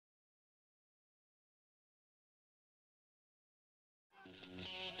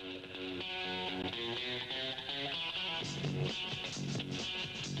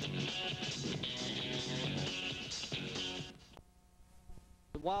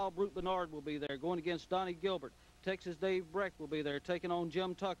Wild Brute Bernard will be there going against Donnie Gilbert. Texas Dave Breck will be there taking on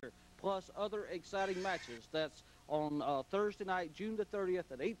Jim Tucker, plus other exciting matches. That's on Thursday night, June the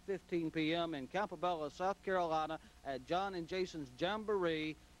 30th at 8:15 p.m. in Campobella, South Carolina at John and Jason's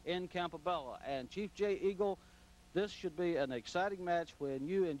Jamboree in Campobella. And Chief J. Eagle, this should be an exciting match when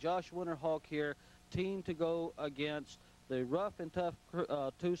you and Josh Winterhawk here team to go against the rough and tough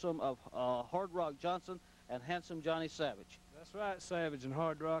twosome of Hard Rock Johnson and Handsome Johnny Savage. That's right, Savage and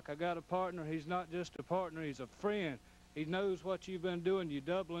Hard Rock. I got a partner. He's not just a partner, he's a friend. He knows what you've been doing. You're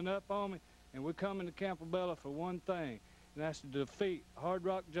doubling up on me, and we're coming to Campobella for one thing, and that's to defeat Hard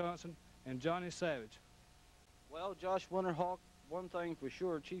Rock Johnson and Johnny Savage. Well, Josh Winterhawk, one thing for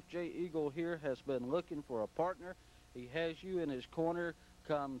sure, Chief J. Eagle here has been looking for a partner. He has you in his corner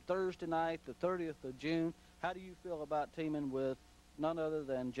come Thursday night, the 30th of June. How do you feel about teaming with none other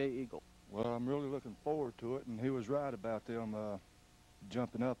than J. Eagle? Well, I'm really looking forward to it, and he was right about them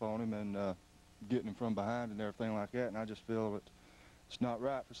jumping up on him and getting him from behind and everything like that, and I just feel that it's not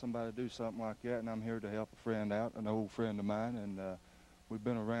right for somebody to do something like that, and I'm here to help a friend out, an old friend of mine, and we've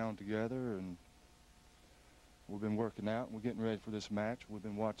been around together, and we've been working out, and we're getting ready for this match. We've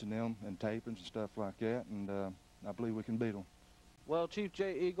been watching them and tapings and stuff like that, and I believe we can beat them. Well, Chief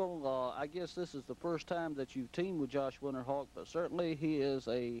J. Eagle, I guess this is the first time that you've teamed with Josh Winterhawk, but certainly he is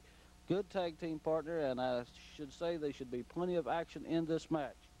a good tag team partner, and I should say there should be plenty of action in this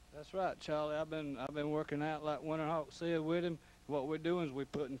match. That's right, Charlie. I've been working out like Winterhawk said with him. What we're doing is we're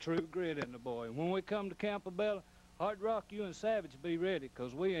putting true grit in the boy. And when we come to Campobella, Hard Rock, you and Savage be ready,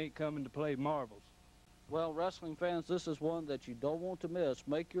 because we ain't coming to play marbles. Well, wrestling fans, this is one that you don't want to miss.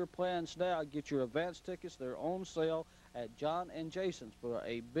 Make your plans now. Get your advance tickets. They're on sale at John and Jason's for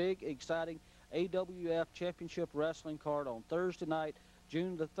a big, exciting AWF Championship Wrestling card on Thursday night,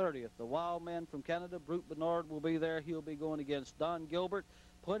 June the 30th. The Wild Man from Canada, Brute Bernard, will be there. He'll be going against Don Gilbert.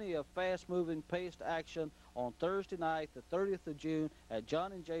 Plenty of fast-moving, paced action on Thursday night, the 30th of June, at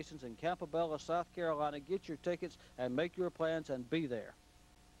John and Jason's in Campobella, South Carolina. Get your tickets and make your plans and be there.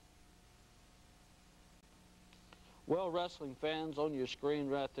 Well, wrestling fans, on your screen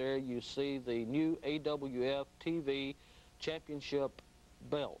right there, you see the new AWF TV Championship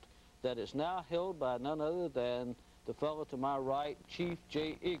belt that is now held by none other than the fellow to my right, Chief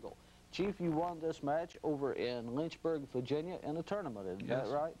J. Eagle. Chief, you won this match over in Lynchburg, Virginia in a tournament, isn't that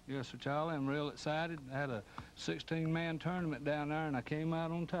right? Yes, sir, Charlie. I'm real excited. I had a 16-man tournament down there, and I came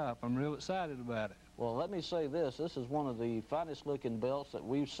out on top. I'm real excited about it. Well, let me say this. This is one of the finest-looking belts that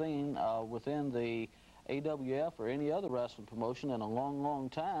we've seen within the AWF or any other wrestling promotion in a long, long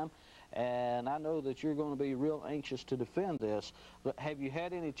time. And I know that you're going to be real anxious to defend this. But have you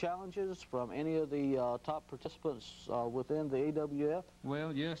had any challenges from any of the top participants within the AWF?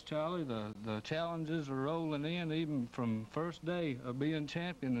 Well, yes, Charlie. The challenges are rolling in. Even from first day of being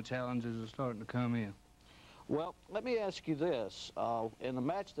champion, the challenges are starting to come in. Well, let me ask you this. In the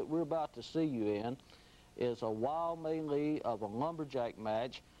match that we're about to see you in is a wild melee of a lumberjack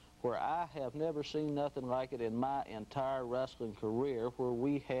match where I have never seen nothing like it in my entire wrestling career, where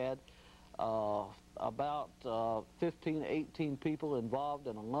we had about 15, 18 people involved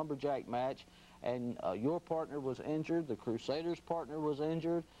in a lumberjack match, and your partner was injured, the Crusaders' partner was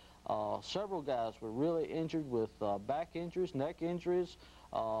injured, several guys were really injured with back injuries, neck injuries.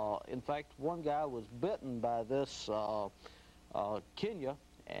 In fact, one guy was bitten by this Kenya,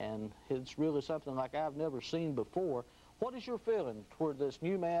 and it's really something like I've never seen before. What is your feeling toward this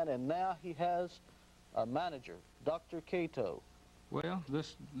new man, and now he has a manager, Dr. Cato? Well,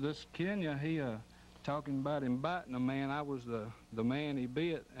 this Kenya, he talking about him biting a man. I was the man he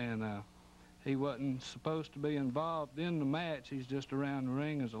bit, and he wasn't supposed to be involved in the match. He's just around the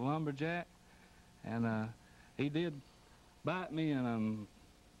ring as a lumberjack, and he did bite me, and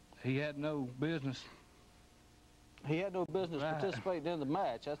he had no business. He had no business participating in the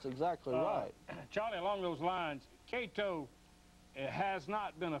match. That's exactly right. Charlie, along those lines, Cato has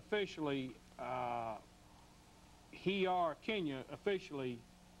not been officially, he or Kenya officially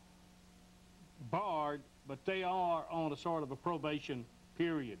barred, but they are on a sort of a probation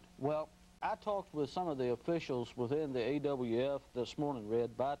period. Well, I talked with some of the officials within the AWF this morning,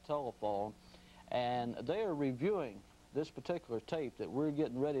 Red, by telephone, and they are reviewing this particular tape that we're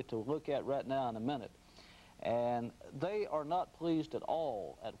getting ready to look at right now in a minute. And they are not pleased at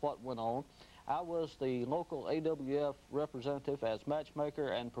all at what went on. I was the local AWF representative as matchmaker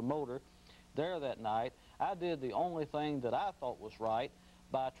and promoter there that night. I did the only thing that I thought was right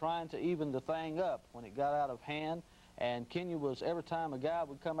by trying to even the thing up when it got out of hand. And Kenya was, every time a guy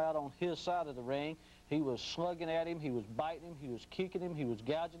would come out on his side of the ring, he was slugging at him, he was biting him, he was kicking him, he was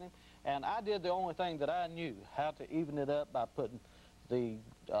gouging him. And I did the only thing that I knew, how to even it up by putting the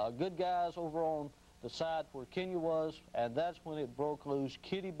good guys over on the side where Kenya was, and that's when it broke loose.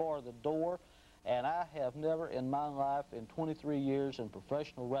 Kitty barred the door, and I have never in my life, in 23 years in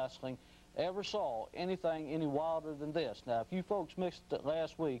professional wrestling, ever saw anything any wilder than this. Now, if you folks missed it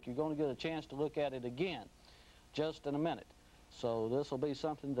last week, you're going to get a chance to look at it again just in a minute. So this will be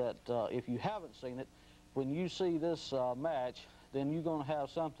something that, if you haven't seen it, when you see this match, then you're going to have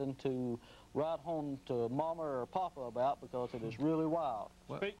something to write home to Mama or Papa about, because it is really wild.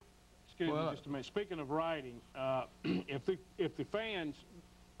 Excuse me just a minute. Speaking of writing, if the fans,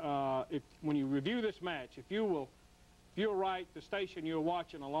 when you review this match, if you'll write the station you're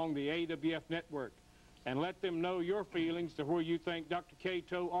watching along the AWF network and let them know your feelings to where you think Dr.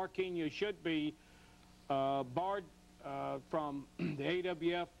 Cato or Kenya should be barred from the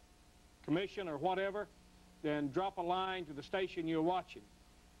AWF commission or whatever, then drop a line to the station you're watching,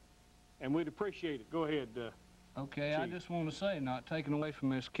 and we'd appreciate it. Go ahead. Okay, Chief. I just want to say, not taking away from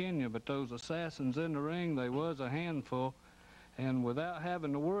Miss Kenya, but those assassins in the ring, they was a handful. And without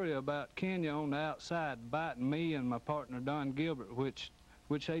having to worry about Kenya on the outside biting me and my partner Don Gilbert, which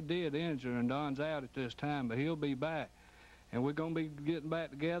they did injure, and Don's out at this time, but he'll be back. And we're going to be getting back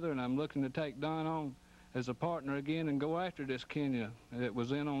together, and I'm looking to take Don on as a partner again and go after this Kenya that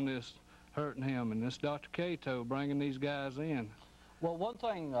was in on this hurting him, and this Dr. Cato bringing these guys in. Well, one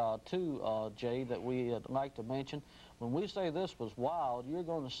thing, too, Jay, that we'd like to mention, when we say this was wild, you're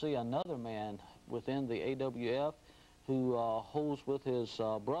going to see another man within the AWF who holds with his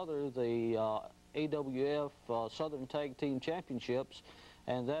brother the AWF Southern Tag Team Championships,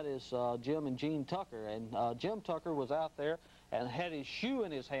 and that is Jim and Gene Tucker. And Jim Tucker was out there and had his shoe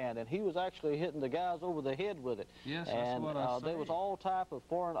in his hand, and he was actually hitting the guys over the head with it. Yes, and that's what I there was all type of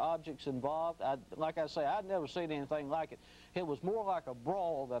foreign objects involved. Like I say, I'd never seen anything like it. It was more like a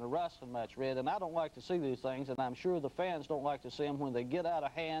brawl than a wrestling match, Red, and I don't like to see these things, and I'm sure the fans don't like to see them when they get out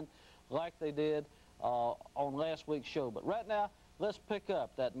of hand like they did on last week's show. But right now, let's pick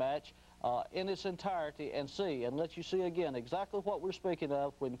up that match in its entirety and see, and let you see again exactly what we're speaking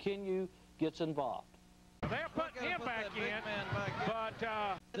of when Kenya gets involved. They're putting him back in,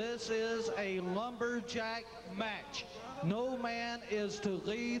 but this is a lumberjack match. No man is to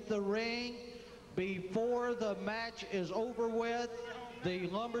leave the ring before the match is over with. The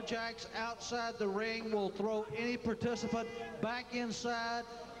lumberjacks outside the ring will throw any participant back inside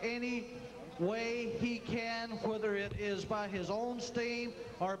any way he can, whether it is by his own steam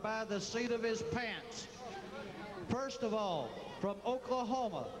or by the seat of his pants. First of all, from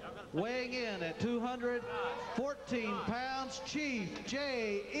Oklahoma, weighing in at 214 pounds, Chief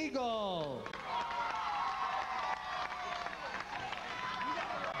Jay Eagle.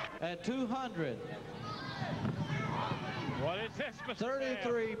 At 200. what is this, Mr.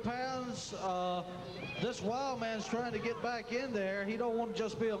 33 pounds. This wild man's trying to get back in there. He don't want to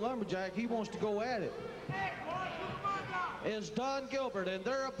just be a lumberjack. He wants to go at it. Is Don Gilbert and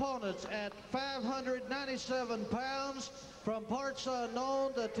their opponents at 597 pounds. From parts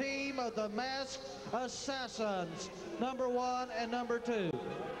unknown, the team of the Masked Assassins, number 1 and number 2.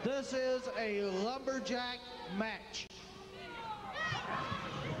 This is a lumberjack match.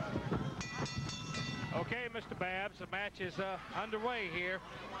 Okay, Mr. Babs, the match is underway here.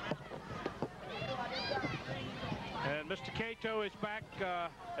 And Mr. Cato is back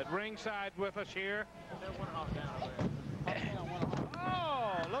at ringside with us here.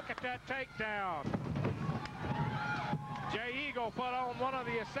 Oh, look at that takedown. Jay Eagle put on one of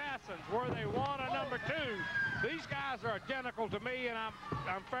the assassins. Were they 1 or number 2? These guys are identical to me, and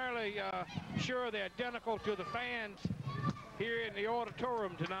I'm fairly sure they're identical to the fans here in the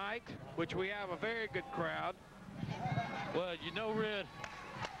auditorium tonight, which we have a very good crowd. Well, you know, Red,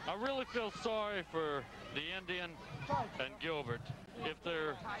 I really feel sorry for the Indian and Gilbert. If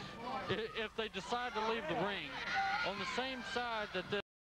they decide to leave the ring on the same side that